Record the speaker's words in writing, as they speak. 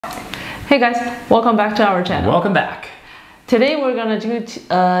Hey guys, welcome back to our channel. Welcome back. Today we're gonna do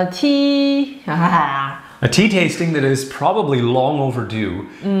tea. A tea tasting that is probably long overdue.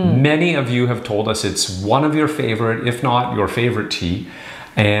 Many of you have told us it's one of your favorite, if not your favorite tea.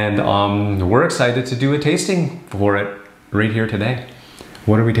 And we're excited to do a tasting for it right here today.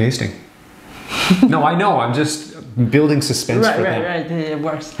 What are we tasting? No, I know, I'm just building suspense for them. Right, it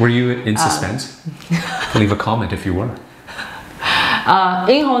works. Were you in suspense? Leave a comment if you were.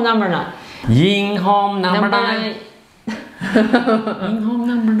 Ying Hong No.9. Ying Hong No.9. Ying Hong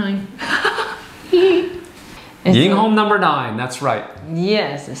No.9. Ying Hong No.9, that's right.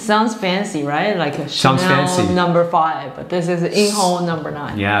 Yes, it sounds fancy, right? Like a Sounds fancy. Chanel No.5, but this is Ying Hong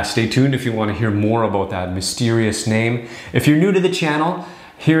No.9. Yeah, stay tuned if you want to hear more about that mysterious name. If you're new to the channel,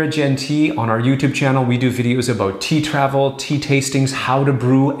 here at ZhenTea on our YouTube channel, we do videos about tea travel, tea tastings, how to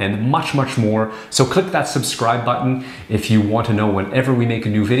brew, and much, much more. So click that subscribe button if you want to know whenever we make a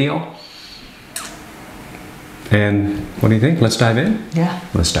new video. And what do you think? Let's dive in? Yeah.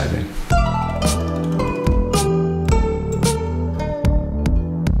 Let's dive in.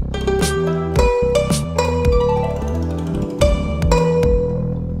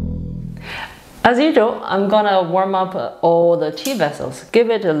 As usual, I'm gonna warm up all the tea vessels. Give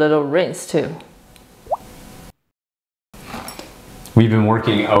it a little rinse too. We've been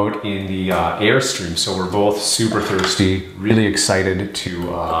working out in the Airstream, so we're both super thirsty, really excited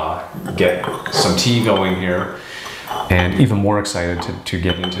to get some tea going here, and even more excited to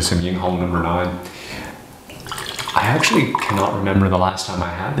get into some Ying Hong No.9. I actually cannot remember the last time I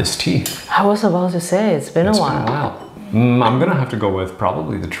had this tea. I was about to say, it's been a while. Been a while. I'm gonna have to go with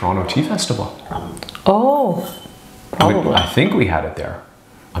probably the Toronto Tea Festival. Oh, probably. I think we had it there.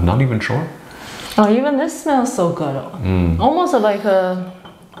 I'm not even sure. Oh, even this smells so good. Almost like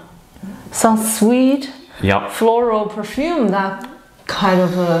some sweet floral perfume, that kind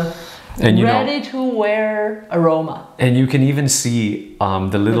of ready-to-wear aroma. And you can even see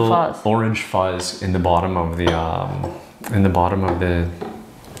the little orange fuzz in the bottom of the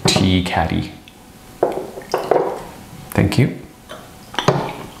tea caddy. Thank you.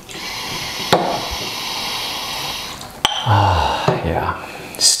 Yeah.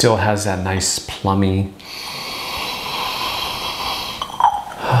 Still has that nice plummy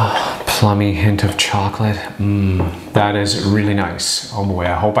hint of chocolate. That is really nice. Oh boy,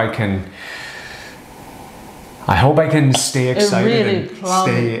 I hope I can stay excited and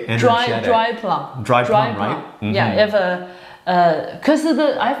stay energetic. Dry plum. Dry plum, right? Yeah, because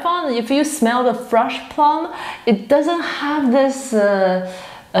I found if you smell the fresh plum, it doesn't have this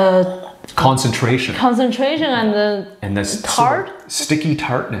concentration and this tart, sort of sticky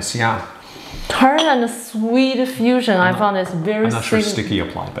tartness. Yeah, tart and sweet fusion. I found it's very. I'm not sure sticky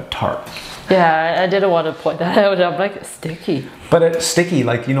applied, but tart. Yeah, I didn't want to point that out. I'm like sticky. But it's sticky,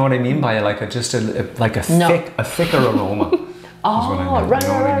 like, you know what I mean by like a thicker aroma. Oh,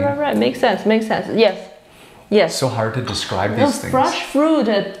 right. Makes sense. Yes. So hard to describe these things. Fresh fruit,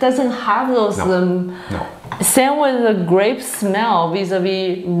 it doesn't have those. Same with the grape smell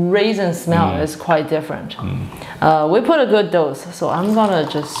vis-a-vis raisin smell is quite different. We put a good dose, so I'm gonna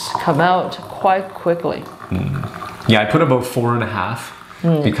just come out quite quickly. Yeah, I put about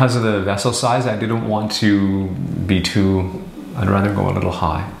 4.5 because of the vessel size. I didn't want to be too. I'd rather go a little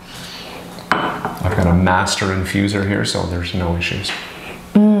high. I've got a master infuser here, so there's no issues.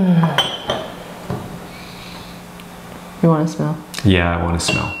 You want to smell? Yeah, I want to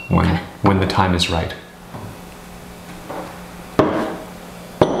smell when the time is right.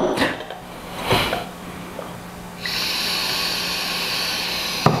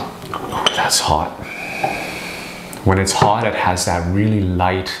 That's hot. When it's hot, it has that really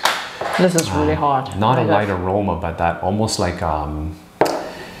light. This is really hot. Not a light aroma, but that almost like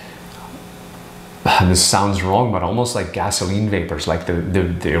this sounds wrong, but almost like gasoline vapors. Like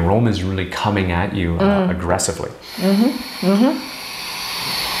the aroma is really coming at you aggressively.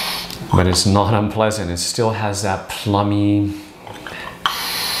 But it's not unpleasant. It still has that plummy.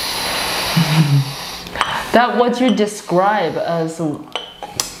 That what you describe as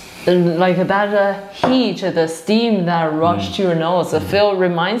like that heat, the steam that rushed to your nose. The feel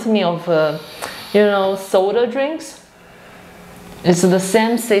reminds me of soda drinks. It's the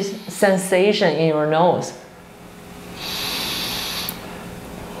same sensation in your nose.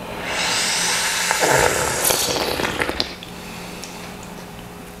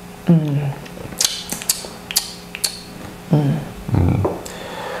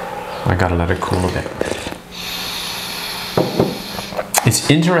 I gotta let it cool a bit.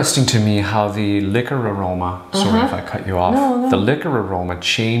 It's interesting to me how the liquor aroma, sorry if I cut you off, the liquor aroma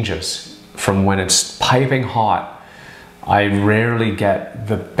changes from when it's piping hot I rarely get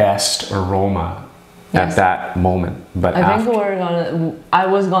the best aroma at that moment. But I think I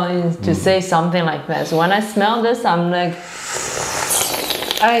was going to say something like this. When I smell this, I'm like,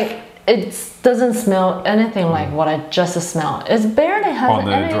 it doesn't smell anything like what I just smelled. It barely has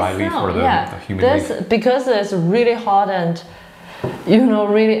any dry leaf smell. or the humid leaf. Because it's really hot and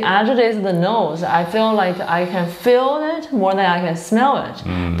really agitates the nose. I feel like I can feel it more than I can smell it.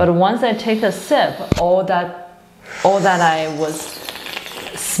 But once I take a sip, all that I was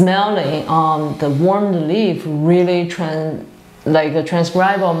smelling on the warmed leaf really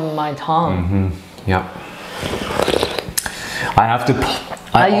transcribe on my tongue. Yeah. I have to.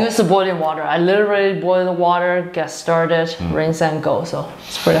 I use the boiling water. I literally boil the water, get started, rinse and go. So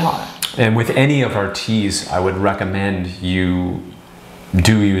it's pretty hot. And with any of our teas, I would recommend you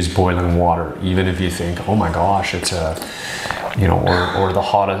do use boiling water, even if you think, oh my gosh, it's or the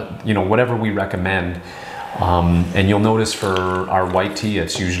hot, whatever we recommend. And you'll notice for our white tea,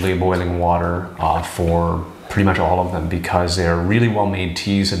 it's usually boiling water for pretty much all of them, because they're really well-made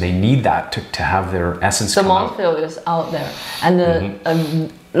teas and they need that to have their essence come out. The mouthfeel is out there, and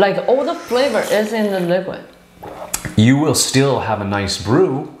like all the flavor is in the liquid. You will still have a nice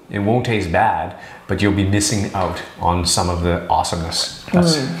brew. It won't taste bad, but you'll be missing out on some of the awesomeness.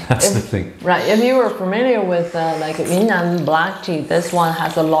 That's the thing. Right. If you were familiar with like Yunnan black tea, this one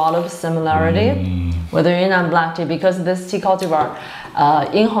has a lot of similarity with the Yunnan black tea, because this tea cultivar,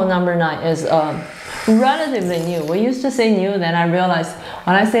 Ying Hong No.9, is relatively new. We used to say new, then I realized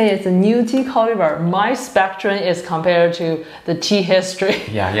when I say it's a new tea cultivar, my spectrum is compared to the tea history.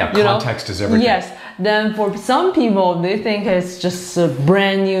 Yeah, context is everything. Yes. Then for some people, they think it's just a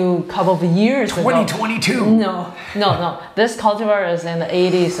brand new couple of years 2022. ago. No. This cultivar is in the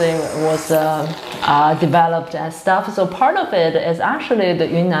 80s. It was developed and stuff. So part of it is actually the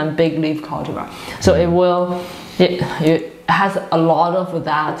Yunnan big leaf cultivar. So it has a lot of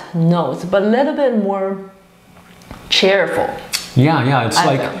that notes, but a little bit more cheerful. Yeah, it's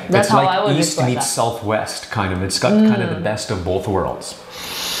like east meets that. Southwest kind of. It's got kind of the best of both worlds.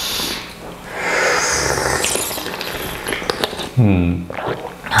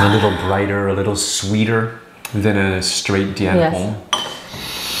 A little brighter, a little sweeter than a straight Ying Hong,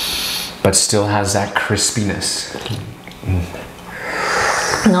 but still has that crispiness.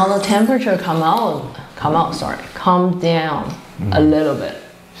 Now the temperature come down a little bit.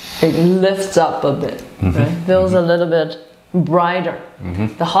 It lifts up a bit, right? Feels a little bit brighter.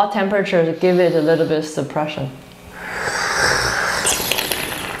 The hot temperature give it a little bit of suppression.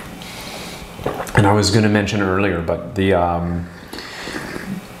 And I was going to mention earlier, but the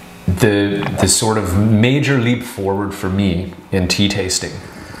sort of major leap forward for me in tea tasting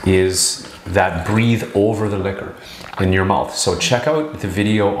is that breathe over the liquor in your mouth. So check out the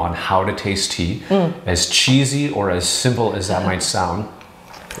video on how to taste tea. As cheesy or as simple as that might sound,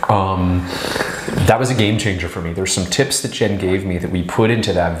 that was a game changer for me. There's some tips that Zhen gave me that we put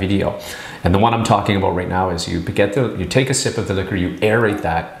into that video. And the one I'm talking about right now is you take a sip of the liquor, you aerate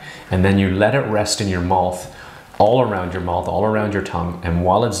that, and then you let it rest in your mouth, all around your tongue, and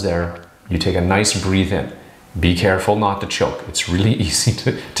while it's there, you take a nice breathe in. Be careful not to choke. It's really easy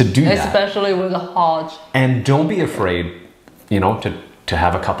to do that. Especially with a hot. And don't be afraid, to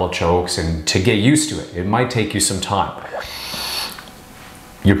have a couple of chokes and to get used to it. It might take you some time.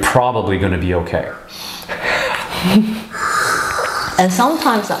 You're probably going to be okay. And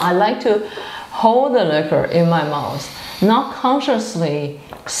sometimes I like to hold the liquor in my mouth, not consciously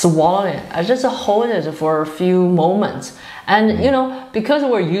swallow it. I just hold it for a few moments. And because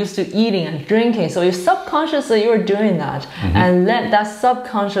we're used to eating and drinking, so you subconsciously you're doing that, and let that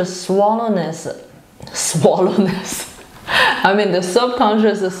subconscious swallowness, I mean the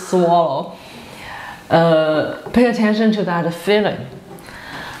subconscious swallow, pay attention to that feeling.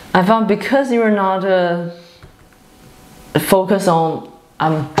 I found because you're not focused on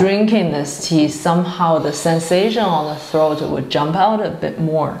I'm drinking this tea, somehow the sensation on the throat would jump out a bit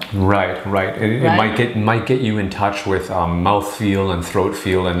more. Right. It might get you in touch with mouthfeel and throat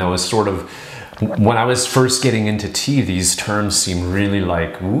feel, and that was sort of, when I was first getting into tea, these terms seem really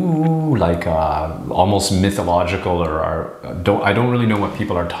like, almost mythological, or I don't really know what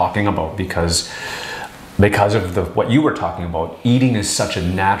people are talking about, because of what you were talking about. Eating is such a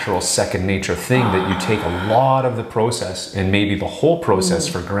natural second nature thing that you take a lot of the process and maybe the whole process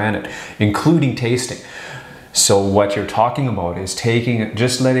for granted, including tasting. So what you're talking about is taking it,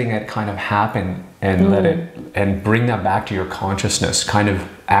 just letting it kind of happen and let it, and bring that back to your consciousness kind of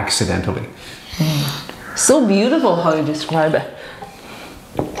accidentally. So beautiful how you describe it.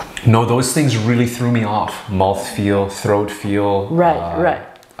 No, those things really threw me off. Mouth feel, throat feel. Right.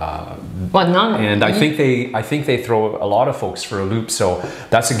 But none. And I think they throw a lot of folks for a loop. So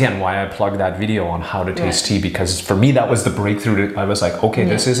that's again why I plugged that video on how to taste tea, because for me that was the breakthrough. I was like, okay,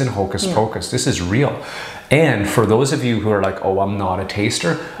 this isn't hocus pocus. This is real. And for those of you who are like, oh, I'm not a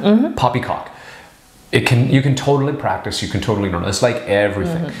taster, poppycock. You can totally practice. You can totally learn. It's like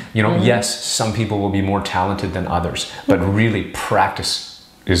everything. You know, yes, some people will be more talented than others, but really practice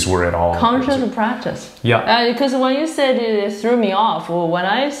is where it all conscious practice. Yeah. Because when you said it threw me off. Well, when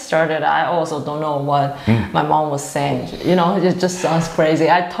I started, I also don't know what my mom was saying. You know, it just sounds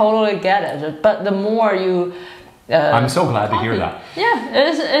crazy. I totally get it. But the more you I'm so glad to hear that. Yeah,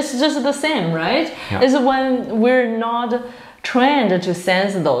 it's just the same, right? Yeah. It's when we're not trained to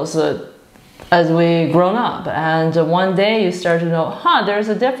sense those as we grown up, and one day you start to know, there's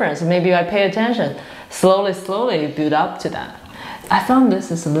a difference. Maybe I pay attention. Slowly build up to that. I found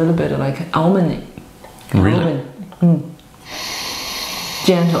this is a little bit like almondy. Really?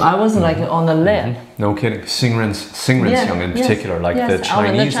 Gentle. I was like on the lip. No kidding. Singren's in particular, like the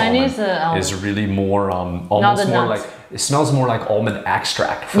Chinese almond is really more almost more like, it smells more like almond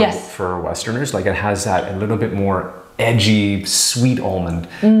extract for Westerners. Like it has that a little bit more edgy, sweet almond.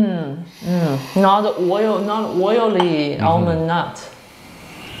 Not oily almond nut.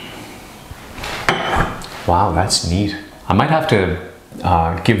 Wow, that's neat. I might have to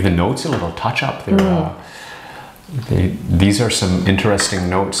give the notes a little touch up there. These are some interesting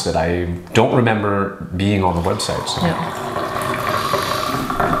notes that I don't remember being on the website. So.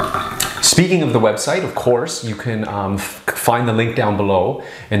 Speaking of the website, of course, you can find the link down below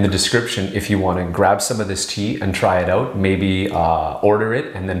in the description if you want to grab some of this tea and try it out. Maybe order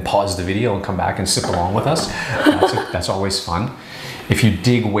it and then pause the video and come back and sip along with us. That's always fun. If you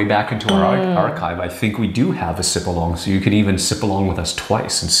dig way back into our archive, I think we do have a sip along, so you can even sip along with us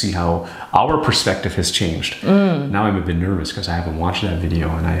twice and see how our perspective has changed. Now I'm a bit nervous because I haven't watched that video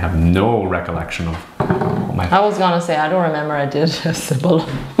and I have no recollection of my... I was gonna say, I don't remember I did a sip along.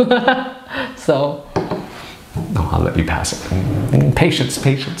 So... No, I'll let you pass it. Patience.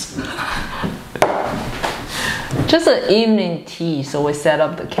 Just an evening tea, so we set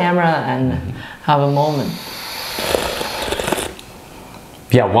up the camera and have a moment.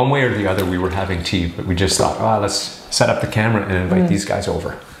 Yeah, one way or the other we were having tea, but we just thought, let's set up the camera and invite these guys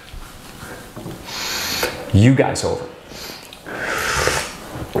over. You guys over.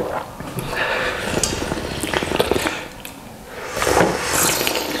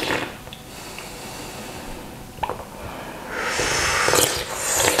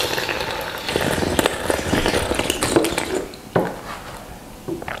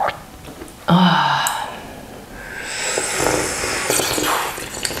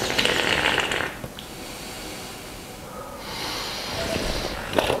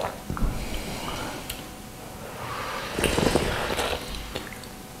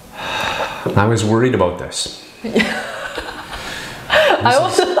 I was worried about this. This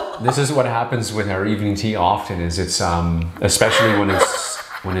is what happens with our evening tea often, is it's especially when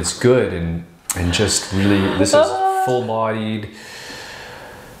it's good and just really, this is full-bodied,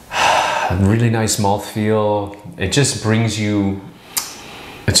 really nice mouthfeel. It just brings you,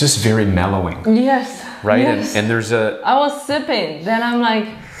 it's just very mellowing. Yes. Right? Yes. And there's a... I was sipping, then I'm like,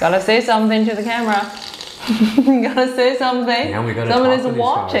 gotta say something to the camera. Gotta say something. Yeah, we gotta Somebody's talk to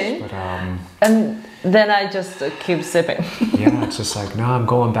watching. these guys, and then I just keep sipping. Yeah, it's just like, no, I'm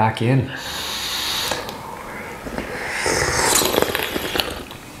going back in.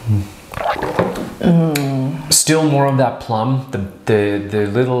 Still more of that plum, the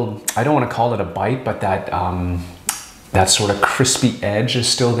little, I don't want to call it a bite, but that sort of crispy edge is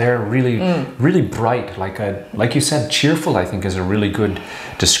still there. Really bright, like you said, cheerful, I think is a really good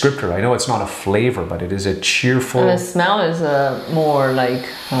descriptor. I know it's not a flavor, but it is a cheerful. And the smell is more like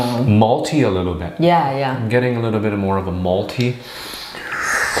malty a little bit. Yeah. I'm getting a little bit more of a malty.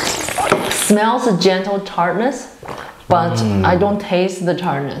 Smells a gentle tartness, but I don't taste the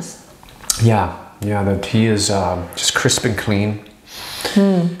tartness. Yeah, the tea is just crisp and clean.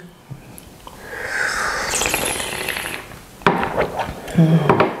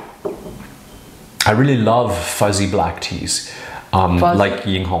 I really love fuzzy black teas, like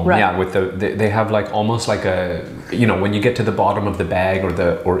Ying Hong. Right. Yeah, with they have like almost like a, you know, when you get to the bottom of the bag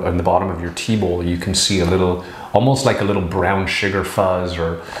or on the bottom of your tea bowl, you can see a little, almost like a little brown sugar fuzz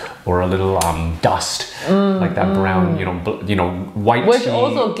or a little dust, like that brown, you know, white Which tea.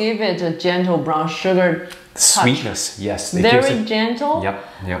 also give it a gentle brown sugar sweetness. Yes, very gentle. Yep.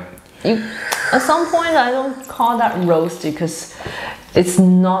 At some point, I don't call that roasty because it's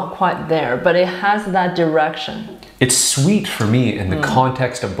not quite there, but it has that direction. It's sweet for me in the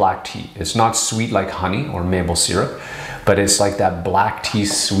context of black tea. It's not sweet like honey or maple syrup, but it's like that black tea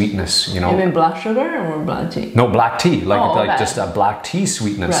sweetness, you know. You mean black sugar or black tea? No, black tea, like okay. just that black tea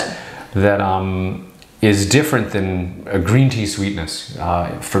sweetness Right. that is different than a green tea sweetness.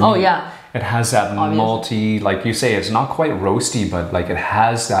 For me, Oh yeah. it has that Obviously. malty, like you say, it's not quite roasty, but like it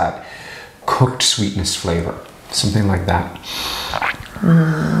has that cooked sweetness flavor, something like that.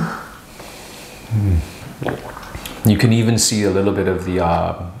 You can even see a little bit of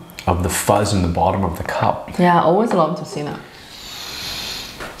the fuzz in the bottom of the cup. Yeah, I always love to see that.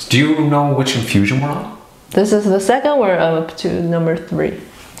 Do you know which infusion we're on? This is the second, we're up to number 3.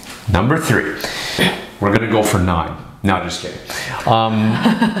 Number 3. We're gonna go for 9. No, just kidding.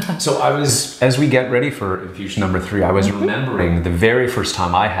 So as we get ready for infusion number 3, I was remembering the very first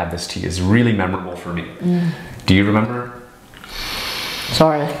time I had this tea is really memorable for me. Do you remember?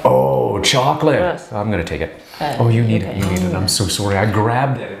 Sorry. Oh, chocolate. Yes. I'm gonna take it. Oh, you need it. You need it. I'm so sorry. I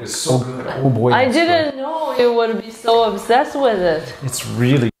grabbed it. It was so good. Oh boy. I didn't know you would be so obsessed with it. It's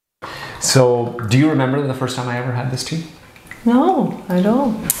really. So, do you remember the first time I ever had this tea? No, I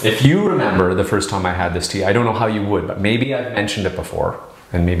don't. If you remember the first time I had this tea, I don't know how you would, but maybe I've mentioned it before,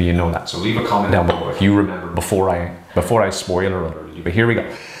 and maybe you know that. So leave a comment down below if you remember before I spoiler alert you. But here we go.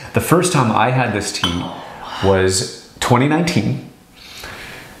 The first time I had this tea was 2019.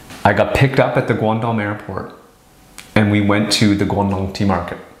 I got picked up at the Guangdong airport, and we went to the Guangdong tea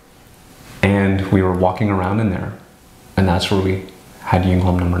market, and we were walking around in there, and that's where we had Ying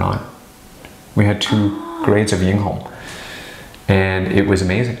Hong No.9. We had 2 grades of Ying Hong. And it was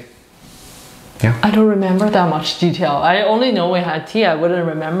amazing. Yeah. I don't remember that much detail. I only know we had tea. I wouldn't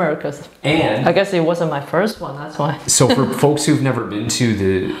remember because I guess it wasn't my first one. That's why. So for folks who've never been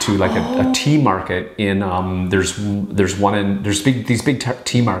to a tea market in there's these big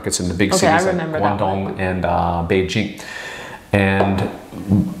tea markets in the big cities like Guangdong and Beijing, and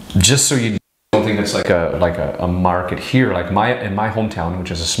just so you don't think it's like a market here, like in my hometown,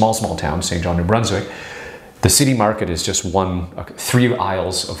 which is a small town, St. John, New Brunswick. The city market is just 3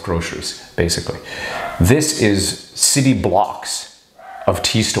 aisles of groceries, basically. This is city blocks of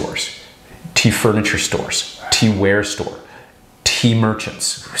tea stores, tea furniture stores, tea ware store, tea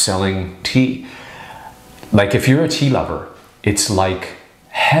merchants selling tea. Like if you're a tea lover, it's like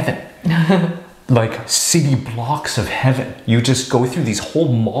heaven. Like city blocks of heaven. You just go through these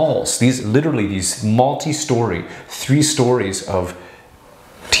whole malls, these multi-story, 3 stories of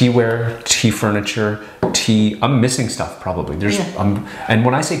teaware, tea furniture, tea. I'm missing stuff probably. And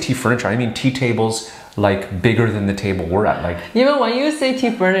when I say tea furniture, I mean tea tables like bigger than the table we're at. Like even when you say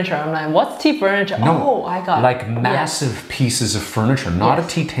tea furniture, I'm like, what's tea furniture? No, oh, I got like massive pieces of furniture, not a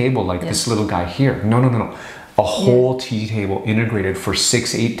tea table like this little guy here. No. A whole tea table integrated for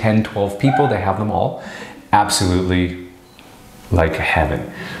 6, 8, 10, 12 people. They have them all. Absolutely like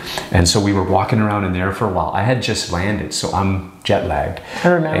heaven. And so we were walking around in there for a while. I had just landed, so I'm jet lagged. I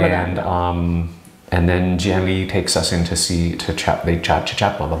remember that. And then Zhen takes us in to chat. They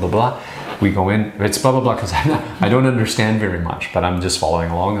chat, blah, blah, blah, blah. We go in. It's blah, blah, blah, because I don't understand very much, but I'm just following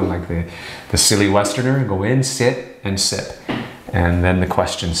along. I'm like the silly Westerner. Go in, sit, and sip. And then the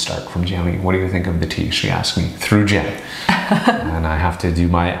questions start from Zhen. What do you think of the tea? She asked me through Zhen. And I have to do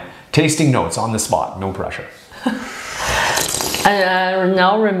my tasting notes on the spot. No pressure. I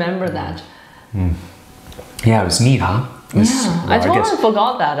now remember that. Yeah, it was neat, huh? I totally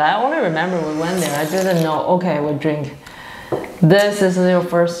forgot that. I only remember we went there. I didn't know, okay, we drink. This is your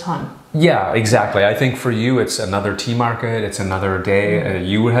first time. Yeah, exactly. I think for you, it's another tea market. It's another day.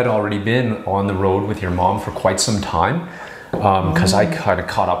 You had already been on the road with your mom for quite some time because I kind of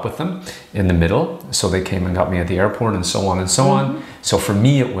caught up with them in the middle. So they came and got me at the airport and so on and so on. So for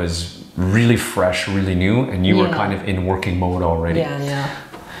me, it was really fresh, really new, and you were kind of in working mode already. Yeah.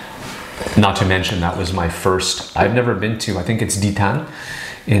 Not to mention that was my first. I've never been to. I think it's Ditan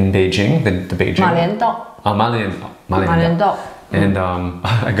in Beijing. The Beijing. Maliandao. And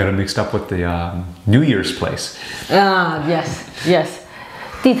I got it mixed up with the New Year's place. Yes.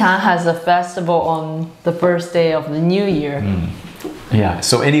 Ditan has a festival on the first day of the New Year. Yeah.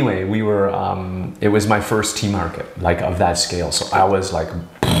 So anyway, we were. It was my first tea market, like of that scale. So I was like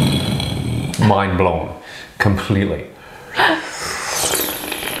mind blown, completely.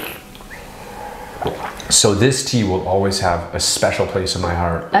 So this tea will always have a special place in my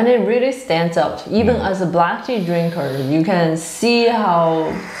heart. And it really stands out. Even as a black tea drinker, you can see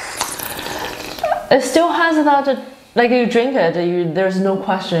how it still has that, like you drink it, there's no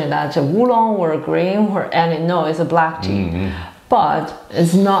question that oolong or green or any, no, it's a black tea. But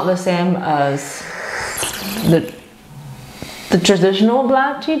it's not the same as the traditional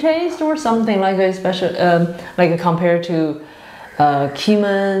black tea taste or something like a special, like compared to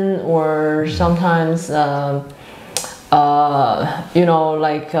cumin or sometimes you know,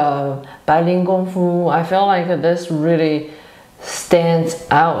 like Bailin Gongfu, I feel like this really stands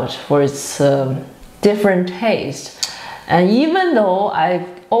out for its different taste. And even though I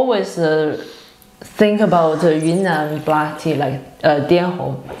always think about Yunnan black tea, like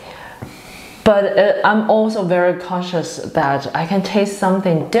Dianhong, but I'm also very cautious that I can taste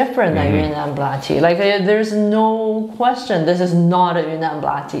something different than Yunnan black tea. Like there's no question, this is not a Yunnan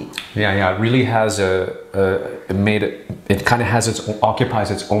black tea. Yeah, it really has it kind of has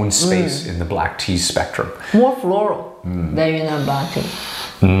occupies its own space in the black tea spectrum. More floral than Yunnan black tea.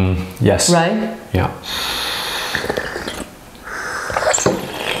 Yes. Right? Yeah.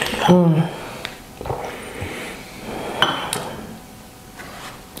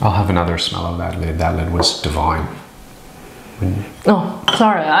 I'll have another smell of that lid. That lid was divine. Oh,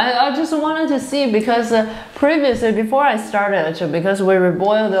 sorry. I just wanted to see because previously, before I started, because we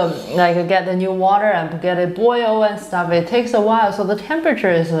reboil like get the new water and get it boil and stuff, it takes a while. So the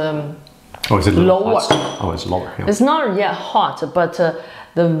temperature is is it lower. Oh, it's lower. Yeah. It's not yet hot, but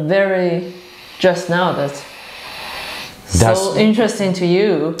the very just now that's so interesting to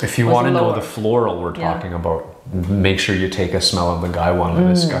you. If you want to know the floral we're talking about, make sure you take a smell of the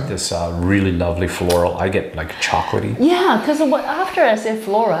gaiwan. It's got this really lovely floral. I get like chocolatey. Yeah, because after I say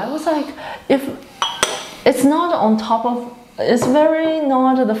floral, I was like, if it's not on top of, it's very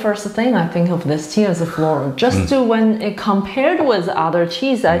not the first thing I think of this tea as a floral. Just to when it compared with other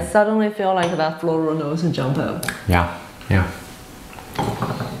teas, I suddenly feel like that floral notes jump out. Yeah, yeah.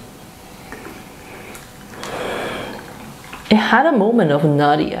 It had a moment of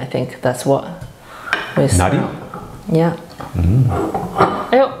nutty, I think that's what we Nutty? smell. Yeah.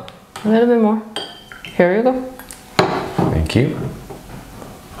 Ayo, a little bit more. Here you go. Thank you.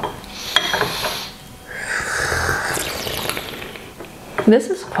 This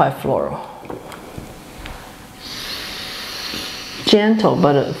is quite floral. Gentle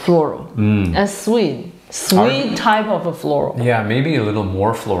but floral. And sweet. Sweet type of a floral. Yeah, maybe a little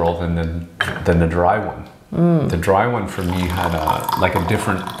more floral than the dry one. The dry one for me had like a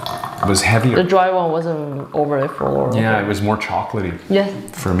different, was heavier. The dry one wasn't overly floral. Yeah, it was more chocolatey. Yes.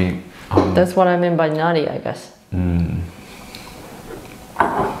 For me. That's what I mean by nutty, I guess.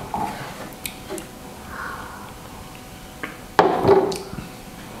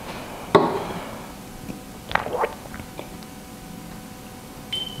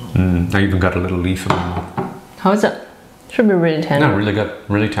 I even got a little leaf in my mouth. How is it? Should be really tender. No, really good,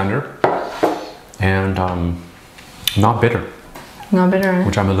 really tender, and not bitter. Not bitter.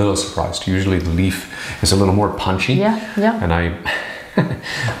 Which I'm a little surprised. Usually the leaf is a little more punchy. Yeah, yeah. And I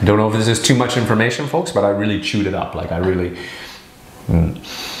don't know if this is too much information, folks, but I really chewed it up. Like I really,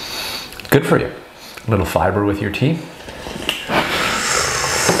 good for you. A little fiber with your tea.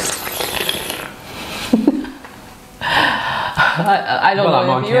 I don't know. Well, I'm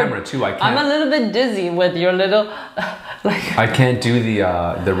on camera too. I can't. I'm a little bit dizzy with your little, like. I can't do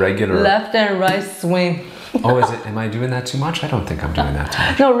the regular left and right swing. Oh, is it? Am I doing that too much? I don't think I'm doing that too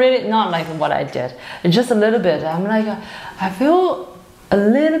much. No, really, not like what I did. Just a little bit. I'm like, I feel a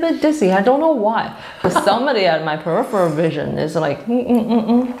little bit dizzy. I don't know why. But somebody at my peripheral vision is like,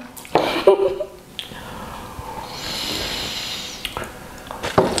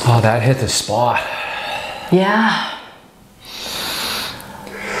 Oh, that hit the spot. Yeah.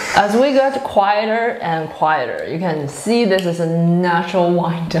 As we got quieter and quieter, you can see this is a natural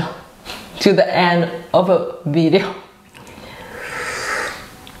wind down to the end of a video.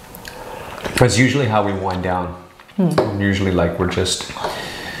 That's usually how we wind down. Usually like we're just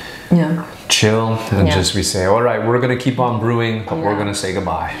chill and just we say, all right, we're gonna keep on brewing, but we're gonna say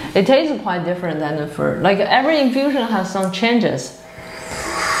goodbye. It tastes quite different than the first. Like every infusion has some changes,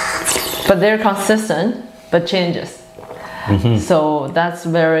 but they're consistent, but changes. So that's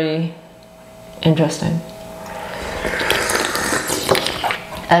very interesting.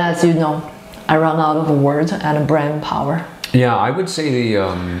 And as you know, I run out of words and brain power. Yeah, I would say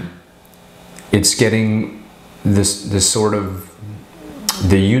the it's getting this sort of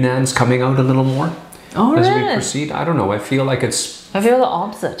the Yunnan's coming out a little more as we proceed. I don't know. I feel like it's. I feel the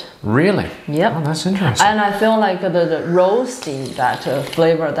opposite. Really? Yep. Oh, that's interesting. And I feel like the roasty, that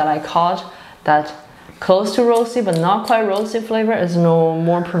flavor that I caught, that close to roasty but not quite roasty flavor is no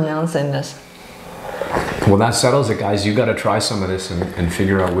more pronounced in this. Well, that settles it, guys. You got to try some of this and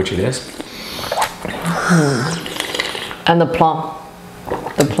figure out which it is. And the plum.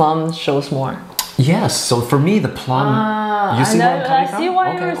 The plum shows more. Yes. So for me, the plum. You see where I'm coming from? I see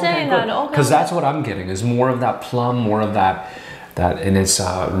why you were saying that. Okay. Because that's what I'm getting is more of that plum, more of that, and it's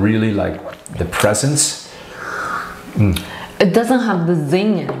really like the presence. It doesn't have the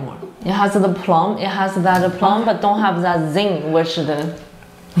zing anymore. It has the plum. It has that plum, but don't have that zing, which the.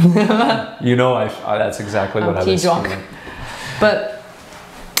 You know, that's exactly what I was feeling. But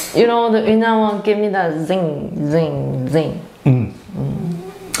you know, the Yunnan one give me that zing, zing, zing.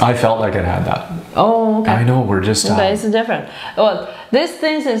 I felt like it had that. Oh, okay. I know, we're just... But it's different. Well, this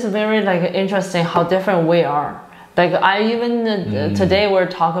thing is very like interesting how different we are. Like I even today we're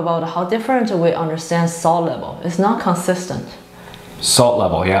talking about how different we understand salt level. It's not consistent. Salt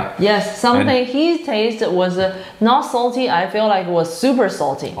level, yeah. Yes, something he tasted was not salty. I feel like it was super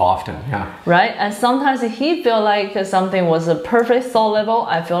salty. Often, yeah. Right, and sometimes he feel like something was a perfect salt level.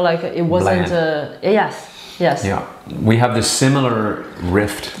 I feel like it wasn't. Yes. Yes. Yeah, we have this similar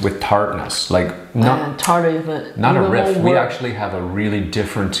rift with tartness, like not tart even not a rift. We actually have a really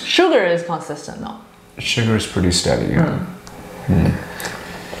different. Sugar is consistent though. Sugar is pretty steady. Yeah.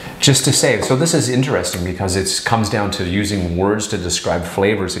 Just to say, so this is interesting because it comes down to using words to describe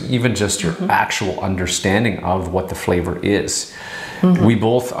flavors and even just your actual understanding of what the flavor is. We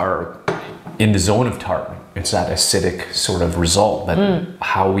both are in the zone of tart. It's that acidic sort of result that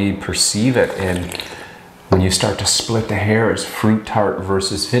how we perceive it. And when you start to split the hairs, fruit tart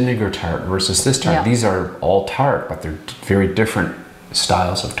versus vinegar tart versus this tart, these are all tart, but they're very different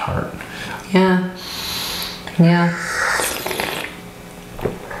styles of tart. Yeah. Yeah.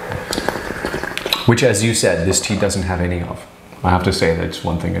 Which, as you said, this tea doesn't have any of. I have to say that's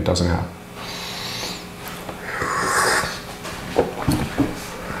one thing it doesn't have.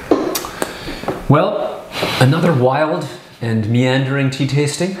 Well, another wild and meandering tea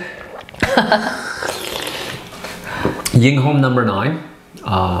tasting. Ying Hong No.9,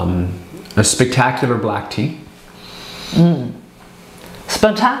 a spectacular black tea.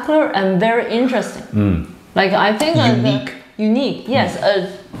 Spectacular and very interesting. Like I think unique. Unique, yes.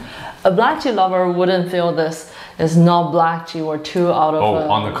 A black tea lover wouldn't feel this is not black tea or too out of. Oh,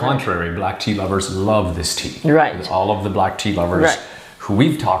 on the contrary, black tea lovers love this tea. Right. All of the black tea lovers who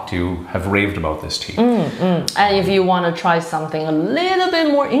we've talked to have raved about this tea. And if you want to try something a little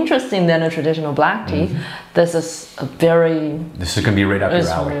bit more interesting than a traditional black tea, this is a very... This is going to be right up your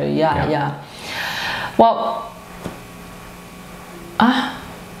alley. Really, yeah. Well,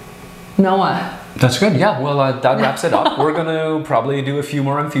 Noah. That's good. Yeah, well, that wraps it up. We're going to probably do a few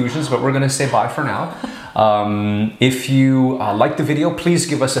more infusions, but we're going to say bye for now. If you like the video, please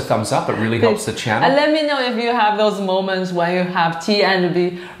give us a thumbs up. It really helps the channel. And let me know if you have those moments when you have tea and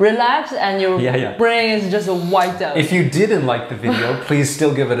be relaxed and your brain is just wiped out. If you didn't like the video, please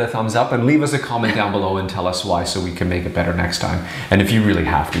still give it a thumbs up and leave us a comment down below and tell us why so we can make it better next time. And if you really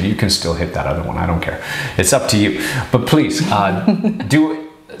have to, you can still hit that other one. I don't care. It's up to you. But please do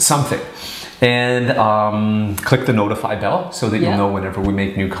something. And click the notify bell so that you'll know whenever we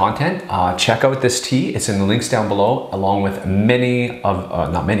make new content. Check out this tea. It's in the links down below, along with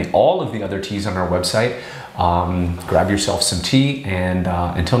all of the other teas on our website. Grab yourself some tea, and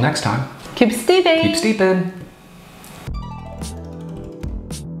until next time, keep steeping. Keep steeping.